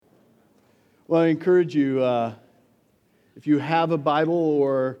Well, I encourage you, if you have a Bible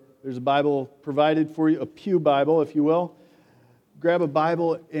or there's a Bible provided for you, a pew Bible, if you will, grab a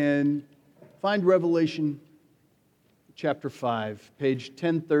Bible and find Revelation chapter 5, page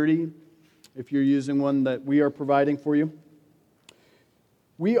 1030, if you're using one that we are providing for you.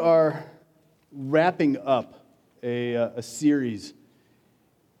 We are wrapping up a series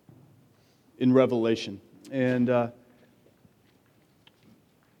in Revelation, and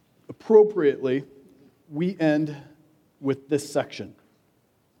appropriately, we end with this section.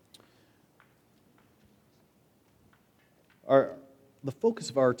 The focus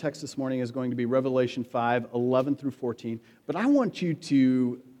of our text this morning is going to be Revelation 5, 11 through 14, but I want you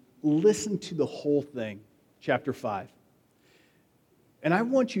to listen to the whole thing, chapter 5. And I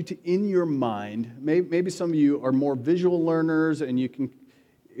want you to, in your mind, maybe some of you are more visual learners, and you can,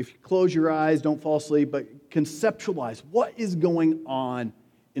 if you close your eyes, don't fall asleep, but conceptualize what is going on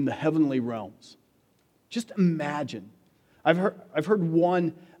in the heavenly realms. Just imagine. I've heard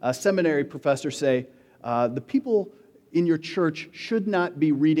one seminary professor say, the people in your church should not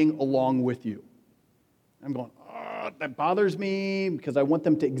be reading along with you. I'm going, that bothers me because I want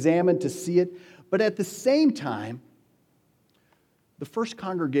them to examine, to see it. But at the same time, the first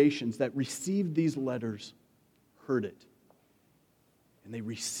congregations that received these letters heard it. And they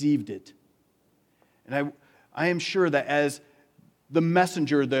received it. And I am sure that as the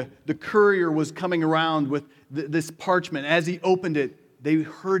messenger, the courier was coming around with this parchment, as he opened it, they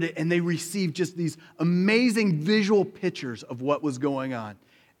heard it and they received just these amazing visual pictures of what was going on.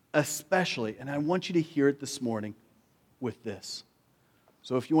 Especially, and I want you to hear it this morning with this.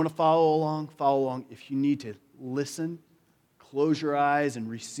 So if you want to follow along. If you need to listen, close your eyes and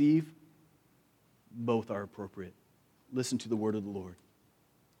receive, both are appropriate. Listen to the word of the Lord.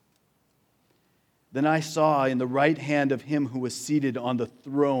 Then I saw in the right hand of him who was seated on the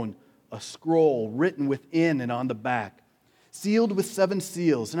throne a scroll written within and on the back, sealed with 7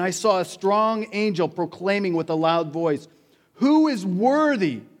 seals. And I saw a strong angel proclaiming with a loud voice, "Who is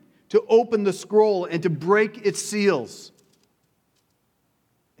worthy to open the scroll and to break its seals?"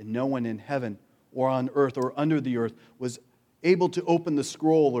 And no one in heaven or on earth or under the earth was able to open the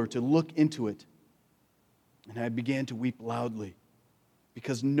scroll or to look into it. And I began to weep loudly,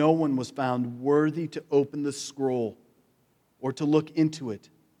 because no one was found worthy to open the scroll or to look into it.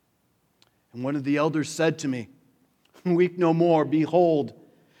 And one of the elders said to me, "Weep no more. Behold,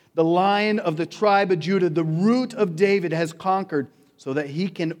 the Lion of the tribe of Judah, the Root of David, has conquered so that he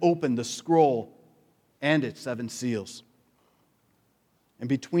can open the scroll and its 7 seals." And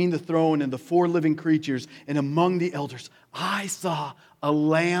between the throne and the 4 living creatures and among the elders, I saw a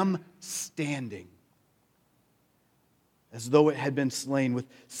lamb standing, as though it had been slain, with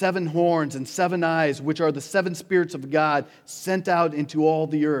 7 horns and 7 eyes, which are the 7 spirits of God sent out into all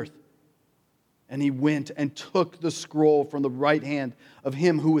the earth. And he went and took the scroll from the right hand of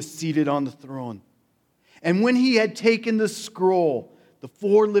him who was seated on the throne. And when he had taken the scroll, the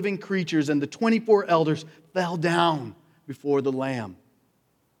 4 living creatures and the 24 elders fell down before the Lamb,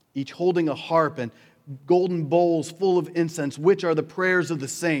 each holding a harp and golden bowls full of incense, which are the prayers of the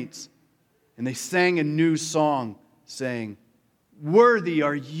saints. And they sang a new song, saying, "Worthy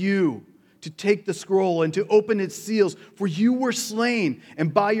are you to take the scroll and to open its seals, for you were slain,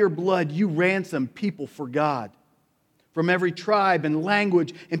 and by your blood you ransomed people for God. From every tribe and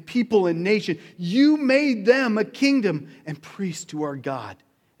language and people and nation, you made them a kingdom and priests to our God,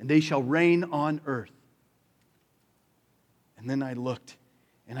 and they shall reign on earth." And then I looked,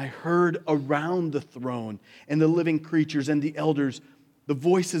 and I heard around the throne and the living creatures and the elders the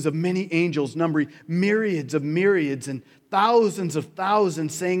voices of many angels, numbering myriads of myriads and thousands of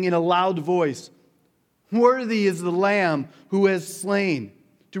thousands, saying in a loud voice, "Worthy is the Lamb who has slain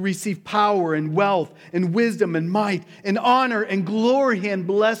to receive power and wealth and wisdom and might and honor and glory and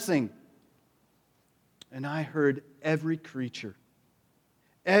blessing." And I heard every creature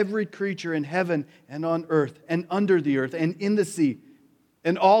in heaven and on earth and under the earth and in the sea,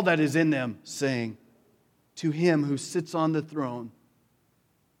 and all that is in them, saying, "To him who sits on the throne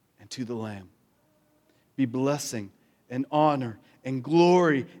and to the Lamb be blessing and honor and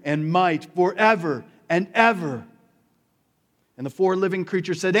glory and might forever and ever." And the 4 living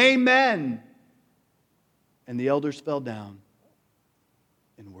creatures said, "Amen." And the elders fell down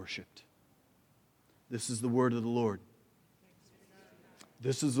and worshiped. This is the word of the Lord.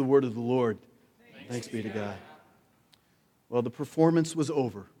 This is the word of the Lord. Thanks be to God. Well, the performance was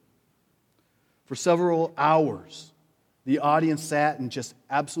over. For several hours, the audience sat in just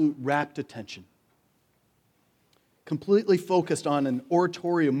absolute rapt attention, completely focused on an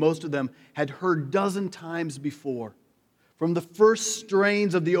oratorio most of them had heard 12 times before. From the first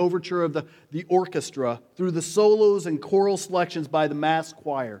strains of the overture of the orchestra, through the solos and choral selections by the mass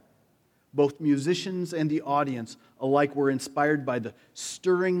choir, both musicians and the audience alike were inspired by the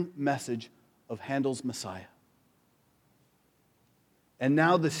stirring message of Handel's Messiah. And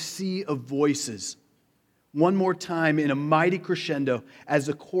now the sea of voices, one more time in a mighty crescendo, as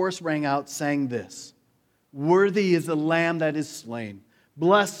the chorus rang out, sang this: "Worthy is the Lamb that is slain.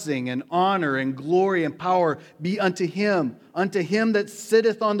 Blessing and honor and glory and power be unto him that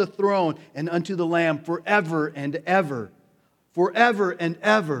sitteth on the throne, and unto the Lamb forever and ever, forever and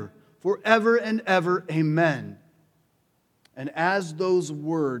ever, forever and ever. Amen." And as those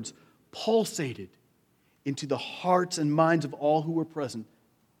words pulsated into the hearts and minds of all who were present,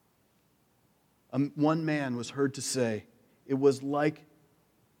 one man was heard to say, it was like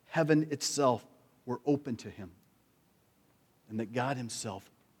heaven itself were open to him, and that God himself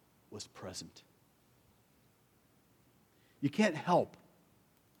was present. You can't help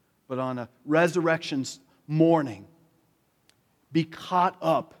but on a resurrection morning be caught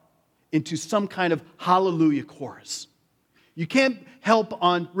up into some kind of hallelujah chorus. You can't help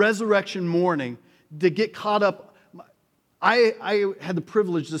on resurrection morning to get caught up. I had the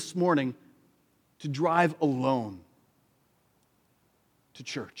privilege this morning to drive alone to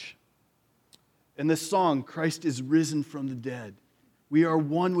church. And this song, "Christ is risen from the dead. We are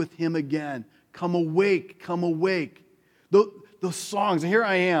one with him again. Come awake, come awake." Those songs, and here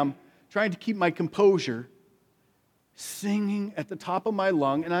I am trying to keep my composure, singing at the top of my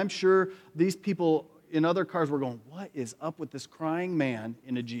lung, and I'm sure these people in other cars were going, "What is up with this crying man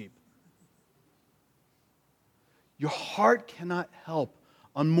in a Jeep?" Your heart cannot help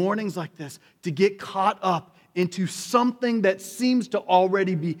on mornings like this to get caught up into something that seems to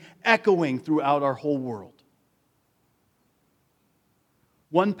already be echoing throughout our whole world.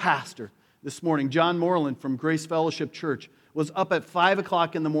 One pastor this morning, John Moreland from Grace Fellowship Church, was up at 5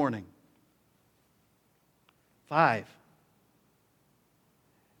 o'clock in the morning. 5.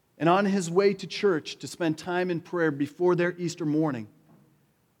 And on his way to church to spend time in prayer before their Easter morning,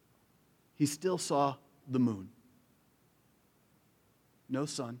 he still saw the moon. No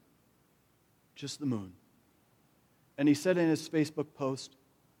sun, just the moon. And he said in his Facebook post,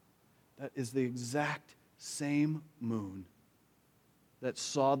 that is the exact same moon that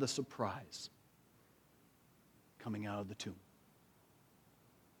saw the surprise coming out of the tomb.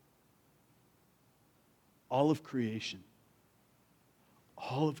 All of creation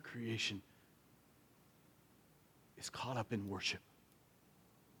is caught up in worship.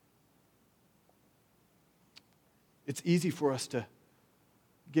 It's easy for us to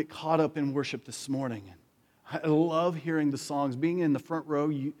get caught up in worship this morning. I love hearing the songs. Being in the front row,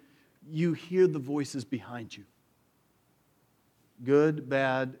 you hear the voices behind you. Good,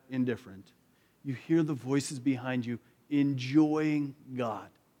 bad, indifferent. You hear the voices behind you enjoying God.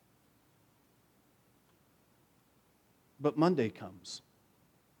 But Monday comes.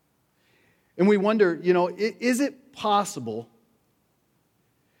 And we wonder, is it possible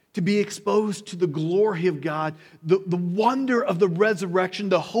to be exposed to the glory of God, the wonder of the resurrection,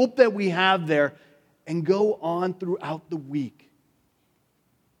 the hope that we have there, and go on throughout the week?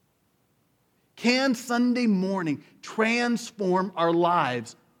 Can Sunday morning transform our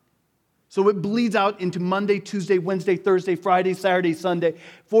lives so it bleeds out into Monday, Tuesday, Wednesday, Thursday, Friday, Saturday, Sunday,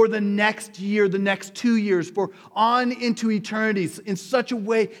 for the next year, the next 2 years, for on into eternity, in such a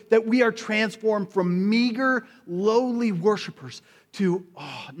way that we are transformed from meager, lowly worshipers to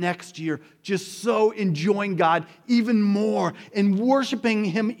next year, just so enjoying God even more and worshiping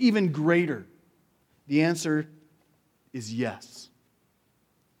Him even greater? The answer is yes.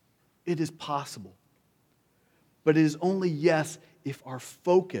 It is possible. But it is only yes if our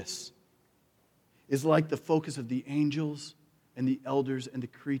focus is like the focus of the angels and the elders and the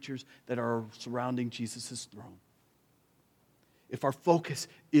creatures that are surrounding Jesus' throne. If our focus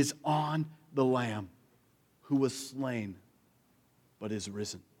is on the Lamb who was slain but is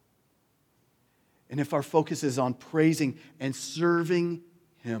risen. And if our focus is on praising and serving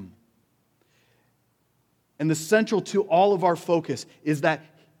Him. And the central to all of our focus is that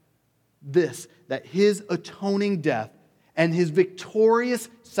His atoning death and His victorious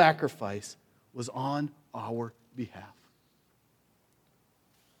sacrifice was on our behalf.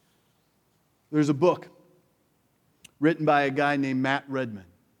 There's a book written by a guy named Matt Redman.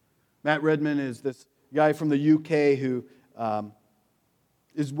 Matt Redman is this guy from the UK who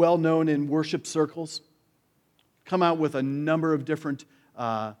is well known in worship circles. Come out with a number of different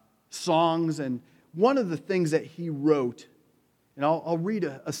songs, and one of the things that he wrote, and I'll read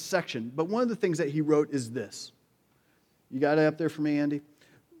a section, but one of the things that he wrote is this. You got it up there for me, Andy?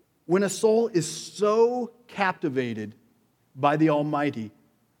 When a soul is so captivated by the Almighty,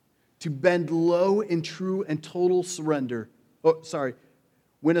 to bend low in true and total surrender.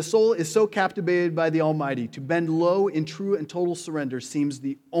 When a soul is so captivated by the Almighty, to bend low in true and total surrender seems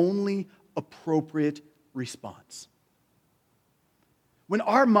the only appropriate response. When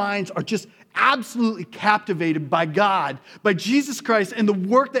our minds are just absolutely captivated by God, by Jesus Christ and the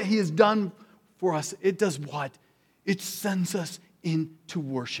work that He has done for us, it does what? It sends us into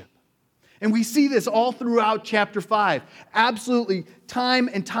worship. And we see this all throughout chapter 5. Absolutely, time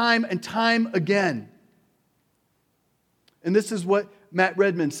and time and time again. And this is what Matt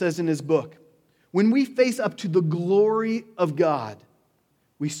Redman says in his book. When we face up to the glory of God,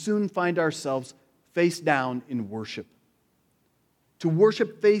 we soon find ourselves face down in worship. To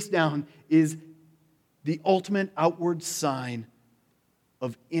worship face down is the ultimate outward sign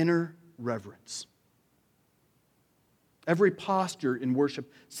of inner reverence. Every posture in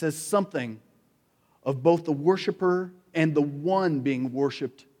worship says something of both the worshiper and the one being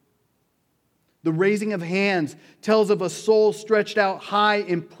worshiped. The raising of hands tells of a soul stretched out high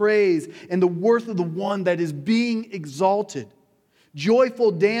in praise and the worth of the one that is being exalted.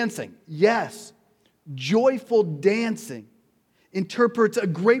 Joyful dancing, yes, joyful dancing interprets a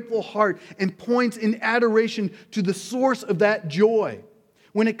grateful heart and points in adoration to the source of that joy.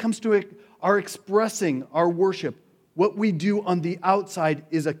 When it comes to our expressing our worship, what we do on the outside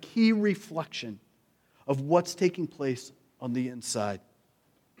is a key reflection of what's taking place on the inside.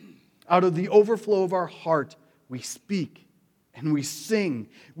 Out of the overflow of our heart, we speak and we sing,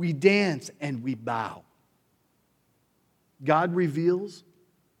 we dance and we bow. God reveals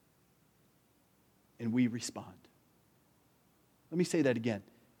and we respond. Let me say that again.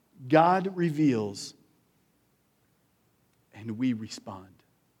 God reveals and we respond.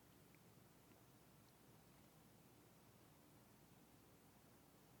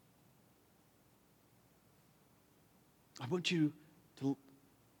 I want you to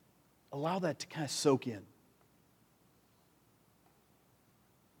allow that to kind of soak in.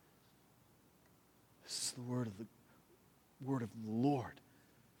 This is the word of the Lord.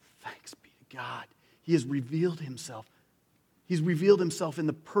 Thanks be to God. He has revealed Himself. He's revealed Himself in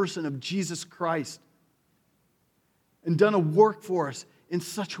the person of Jesus Christ and done a work for us in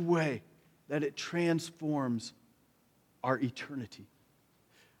such a way that it transforms our eternity.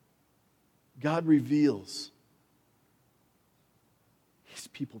 God reveals. His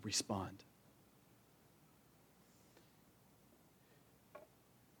people respond.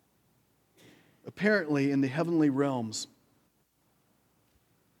 Apparently, in the heavenly realms,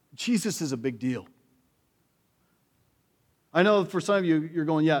 Jesus is a big deal. I know for some of you, you're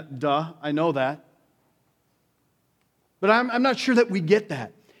going, yeah, duh, I know that. But I'm not sure that we get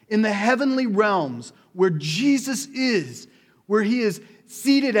that. In the heavenly realms, where Jesus is, where He is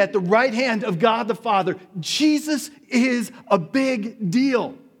seated at the right hand of God the Father, Jesus is a big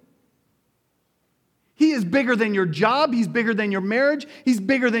deal. He is bigger than your job. He's bigger than your marriage. He's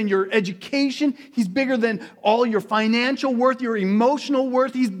bigger than your education. He's bigger than all your financial worth, your emotional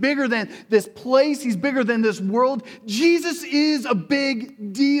worth. He's bigger than this place. He's bigger than this world. Jesus is a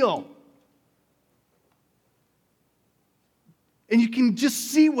big deal. And you can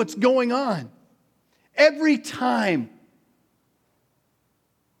just see what's going on. Every time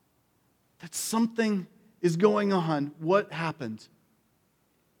that something is going on, what happens?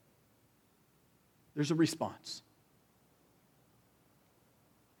 There's a response.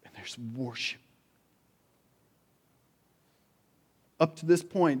 And there's worship. Up to this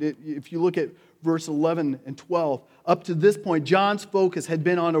point, if you look at verse 11 and 12, up to this point, John's focus had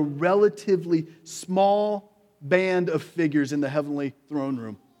been on a relatively small band of figures in the heavenly throne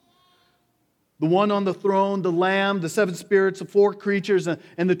room. The one on the throne, the Lamb, the seven spirits, the four creatures,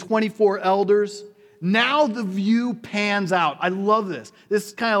 and the 24 elders. Now the view pans out. I love this. This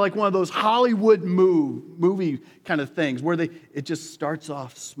is kind of like one of those Hollywood movie kind of things where it just starts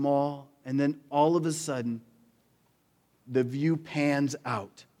off small and then all of a sudden the view pans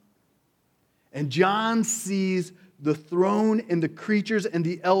out. And John sees the throne and the creatures and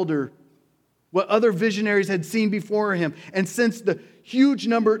the elder, what other visionaries had seen before him. And since there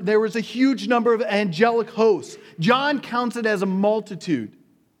was a huge number of angelic hosts, John counts it as a multitude.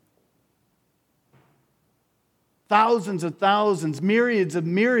 Thousands of thousands, myriads of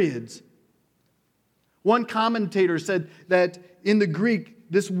myriads. One commentator said that in the Greek,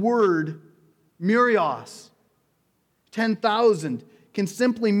 this word, myrios, 10,000, can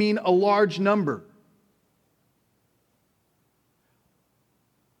simply mean a large number.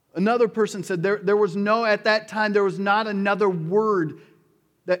 Another person said at that time, there was not another word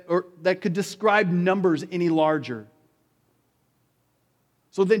that could describe numbers any larger.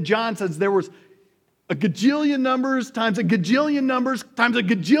 So then John says there was a gajillion numbers times a gajillion numbers times a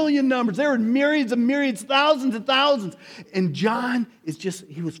gajillion numbers. There were myriads and myriads, thousands and thousands. And John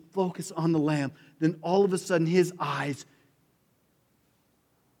he was focused on the Lamb. Then all of a sudden his eyes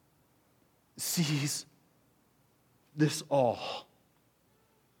sees this all.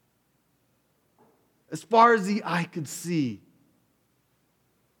 As far as the eye could see,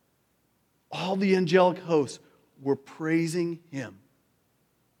 all the angelic hosts were praising him.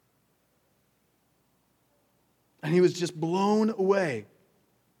 And he was just blown away.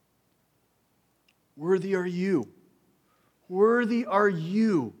 Worthy are you. Worthy are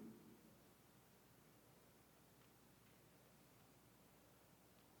you.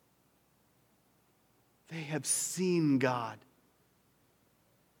 They have seen God.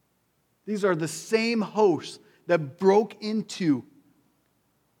 These are the same hosts that broke into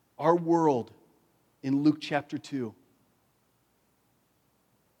our world in Luke chapter 2.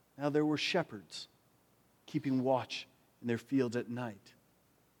 Now there were shepherds keeping watch in their fields at night.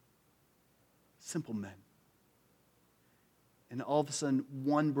 Simple men. And all of a sudden,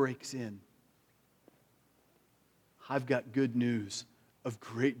 one breaks in. I've got good news of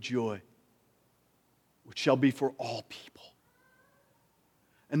great joy, which shall be for all people.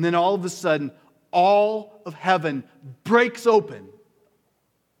 And then all of a sudden, all of heaven breaks open.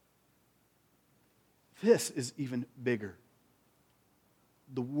 This is even bigger.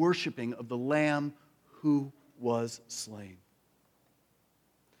 The worshiping of the Lamb who was slain.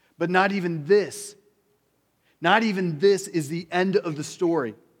 But not even this is the end of the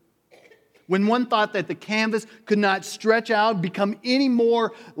story. When one thought that the canvas could not stretch out, become any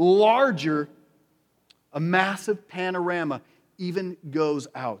more larger, a massive panorama even goes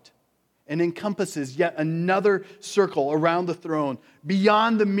out and encompasses yet another circle around the throne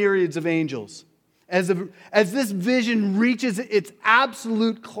beyond the myriads of angels. As this vision reaches its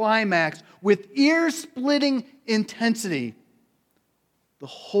absolute climax with ear-splitting intensity, the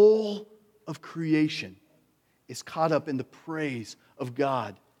whole of creation is caught up in the praise of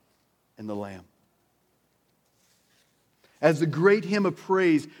God and the Lamb. As the great hymn of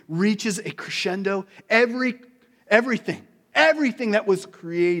praise reaches a crescendo, everything that was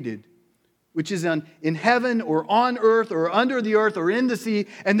created, which is in heaven or on earth or under the earth or in the sea.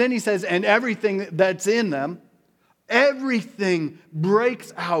 And then he says, and everything that's in them, everything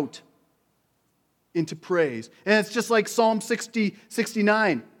breaks out into praise. And it's just like Psalm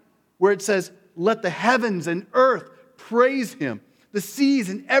 69, where it says, let the heavens and earth praise him. The seas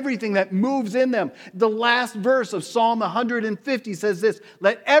and everything that moves in them. The last verse of Psalm 150 says this,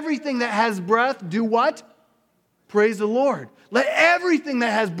 let everything that has breath do what? Praise the Lord. Let everything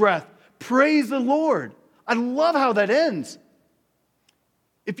that has breath praise the Lord. I love how that ends.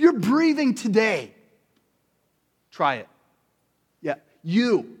 If you're breathing today, try it. Yeah,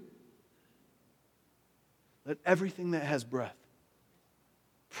 you. Let everything that has breath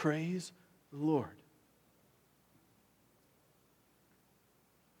praise the Lord.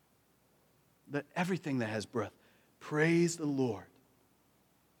 Let everything that has breath praise the Lord.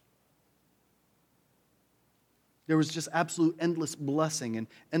 There was just absolute endless blessing and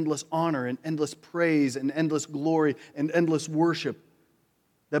endless honor and endless praise and endless glory and endless worship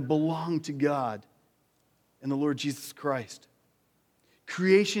that belonged to God and the Lord Jesus Christ.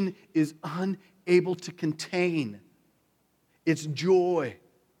 Creation is unable to contain its joy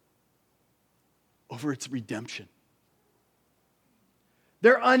over its redemption.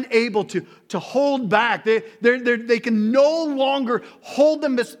 They're unable to hold back. They can no longer hold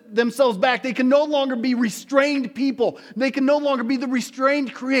themselves back. They can no longer be restrained people. They can no longer be the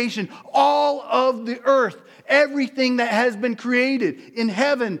restrained creation. All of the earth, everything that has been created in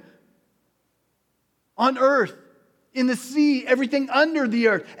heaven, on earth, in the sea, everything under the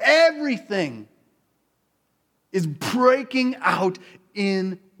earth, everything is breaking out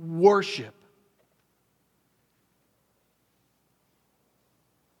in worship.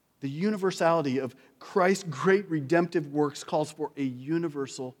 The universality of Christ's great redemptive works calls for a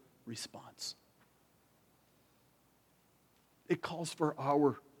universal response. It calls for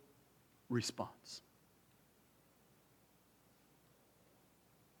our response.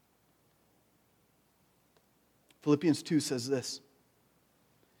 Philippians 2 says this,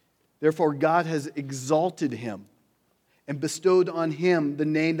 therefore God has exalted him and bestowed on him the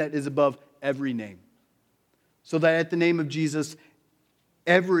name that is above every name, so that at the name of Jesus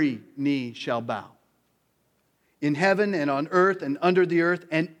every knee shall bow, in heaven and on earth and under the earth,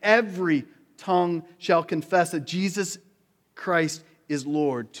 and every tongue shall confess that Jesus Christ is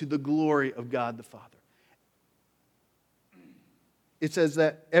Lord, to the glory of God the Father. It says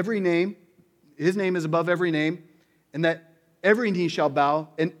that every name, his name is above every name, and that every knee shall bow,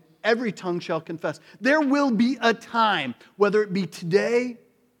 and every tongue shall confess. There will be a time, whether it be today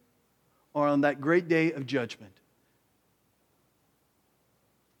or on that great day of judgment,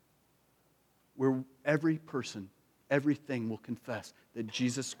 where every person, everything will confess that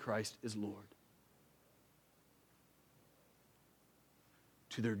Jesus Christ is Lord.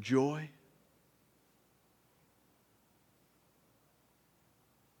 To their joy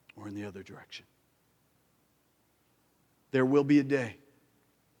or in the other direction. There will be a day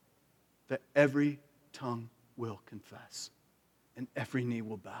that every tongue will confess and every knee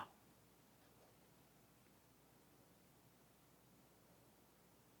will bow.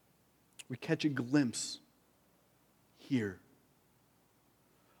 We catch a glimpse here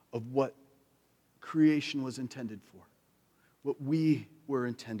of what creation was intended for, what we were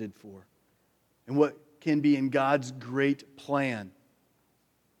intended for, and what can be in God's great plan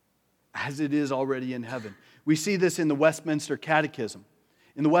as it is already in heaven. We see this in the Westminster Catechism.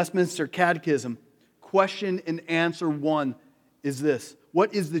 In the Westminster Catechism, question and answer 1 is this: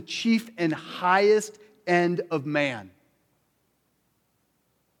 what is the chief and highest end of man?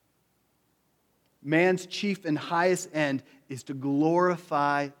 Man's chief and highest end is to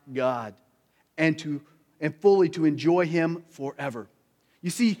glorify God and fully to enjoy Him forever. You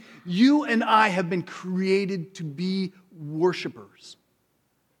see, you and I have been created to be worshipers.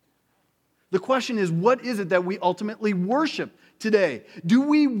 The question is, what is it that we ultimately worship today? Do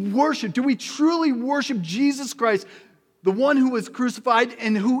we truly worship Jesus Christ, the one who was crucified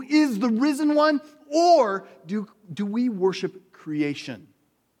and who is the risen one? Or do we worship creation,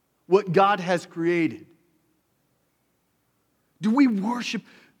 what God has created? Do we worship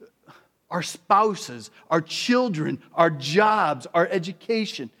our spouses, our children, our jobs, our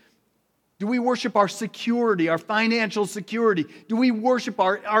education? Do we worship our security, our financial security? Do we worship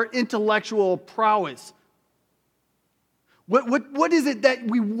our intellectual prowess? What is it that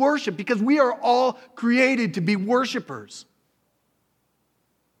we worship? Because we are all created to be worshipers.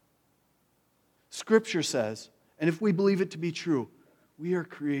 Scripture says, and if we believe it to be true, we are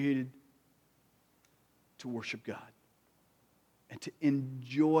created to worship God and to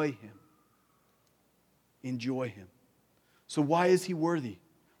enjoy Him. Enjoy Him. So why is He worthy?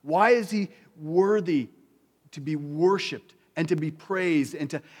 Why is He worthy to be worshiped and to be praised and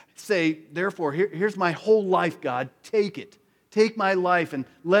to say, therefore, here's my whole life, God, take it. Take my life and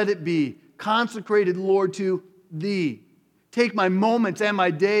let it be consecrated, Lord, to Thee. Take my moments and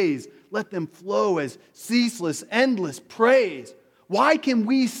my days. Let them flow as ceaseless, endless praise. Why can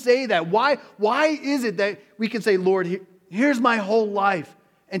we say that? Why is it that we can say, Lord, here's my whole life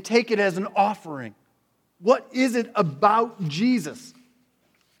and take it as an offering? What is it about Jesus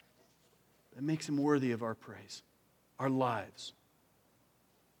that makes Him worthy of our praise, our lives?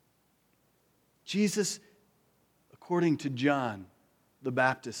 Jesus, according to John the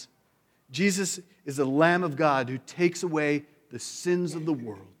Baptist, Jesus is the Lamb of God who takes away the sins of the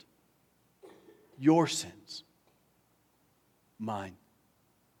world. Your sins, mine.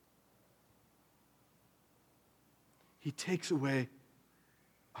 He takes away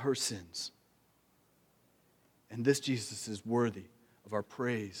our sins. And this Jesus is worthy of our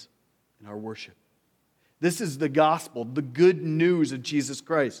praise and our worship. This is the gospel, the good news of Jesus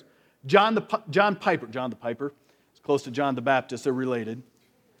Christ. John Piper, it's close to John the Baptist, they're related.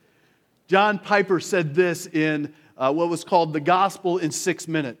 John Piper said this in what was called the Gospel in 6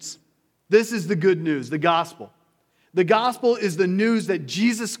 minutes. This is the good news, the gospel. The gospel is the news that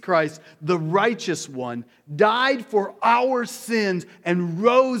Jesus Christ, the righteous one, died for our sins and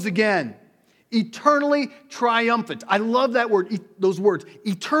rose again. Eternally triumphant. I love that word, those words.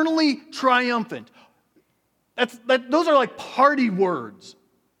 Eternally triumphant. Those are like party words.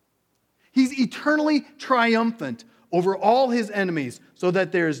 He's eternally triumphant over all His enemies, so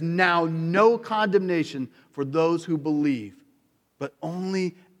that there is now no condemnation for those who believe, but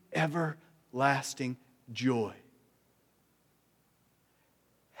only everlasting joy.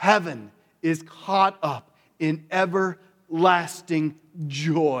 Heaven is caught up in everlasting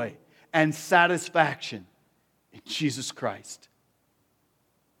joy and satisfaction in Jesus Christ.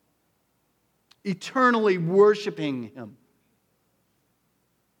 Eternally worshiping Him.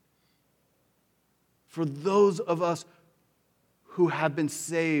 For those of us who have been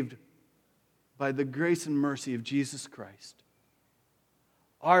saved by the grace and mercy of Jesus Christ,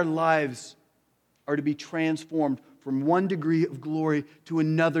 our lives are to be transformed from one degree of glory to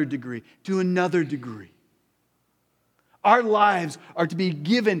another degree, to another degree. Our lives are to be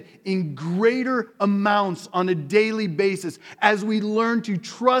given in greater amounts on a daily basis as we learn to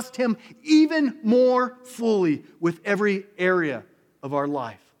trust Him even more fully with every area of our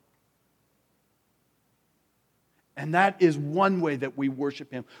life. And that is one way that we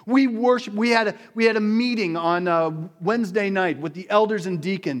worship Him. We had a meeting on Wednesday night with the elders and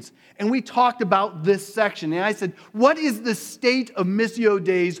deacons, and we talked about this section. And I said, what is the state of Missio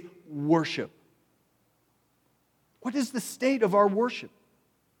Dei's worship? What is the state of our worship?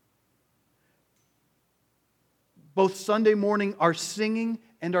 Both Sunday morning, our singing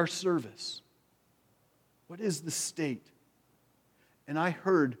and our service. What is the state? And I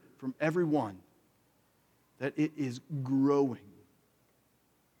heard from everyone that it is growing.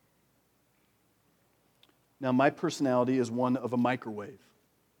 Now, my personality is one of a microwave.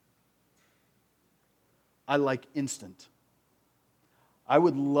 I like instant. I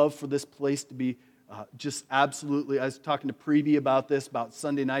would love for this place to be just absolutely, I was talking to Preeti about this, about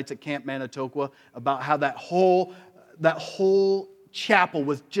Sunday nights at Camp Manitoqua, about how that whole chapel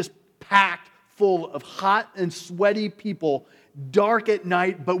was just packed full of hot and sweaty people, dark at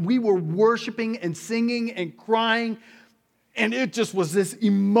night, but we were worshiping and singing and crying, and it just was this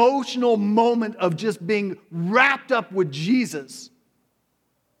emotional moment of just being wrapped up with Jesus.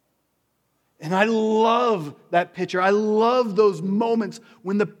 And I love that picture. I love those moments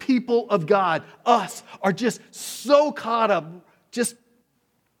when the people of God, us, are just so caught up, just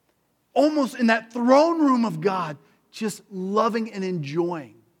almost in that throne room of God, just loving and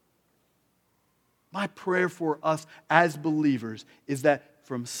enjoying. My prayer for us as believers is that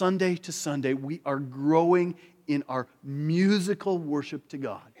from Sunday to Sunday, we are growing in our musical worship to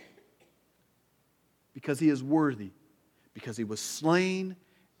God. Because He is worthy, because He was slain,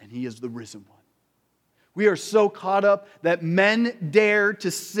 and He is the risen one. We are so caught up that men dare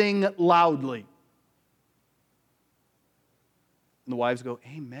to sing loudly. And the wives go,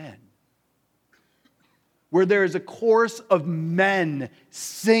 amen. Where there is a chorus of men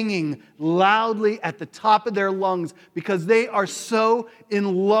singing loudly at the top of their lungs because they are so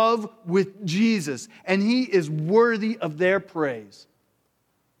in love with Jesus and He is worthy of their praise.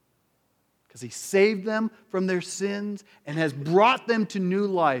 Because He saved them from their sins and has brought them to new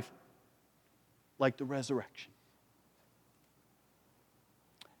life like the resurrection.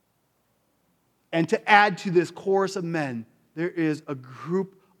 And to add to this chorus of men, there is a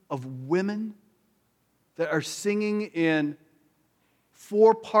group of women that are singing in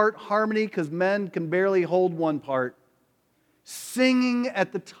 4-part harmony because men can barely hold one part. Singing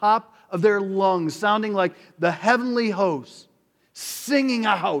at the top of their lungs, sounding like the heavenly hosts, singing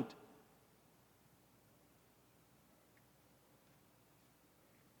out.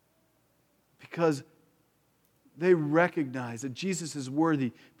 Because they recognize that Jesus is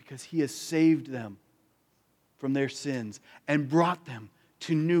worthy because He has saved them from their sins and brought them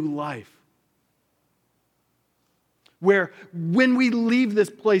to new life. Where when we leave this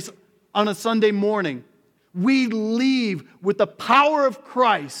place on a Sunday morning, we leave with the power of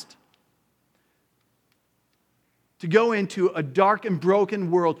Christ to go into a dark and broken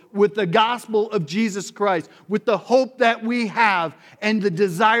world with the gospel of Jesus Christ, with the hope that we have and the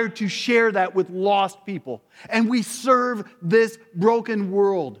desire to share that with lost people. And we serve this broken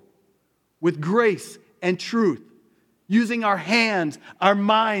world with grace and truth, using our hands, our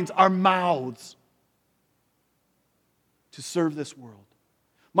minds, our mouths to serve this world.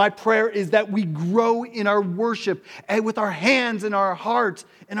 My prayer is that we grow in our worship and with our hands and our hearts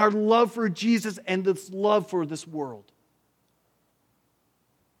and our love for Jesus and this love for this world.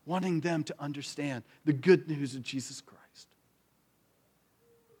 Wanting them to understand the good news of Jesus Christ.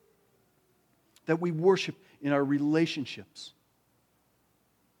 That we worship in our relationships.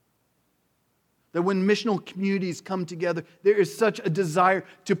 That when missional communities come together, there is such a desire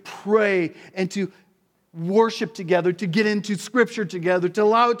to pray and to worship together, to get into Scripture together, to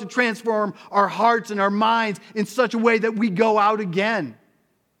allow it to transform our hearts and our minds in such a way that we go out again.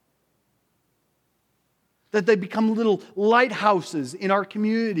 That they become little lighthouses in our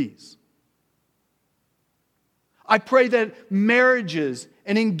communities. I pray that marriages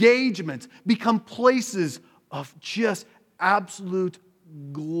and engagements become places of just absolute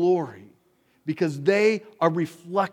glory because they are reflecting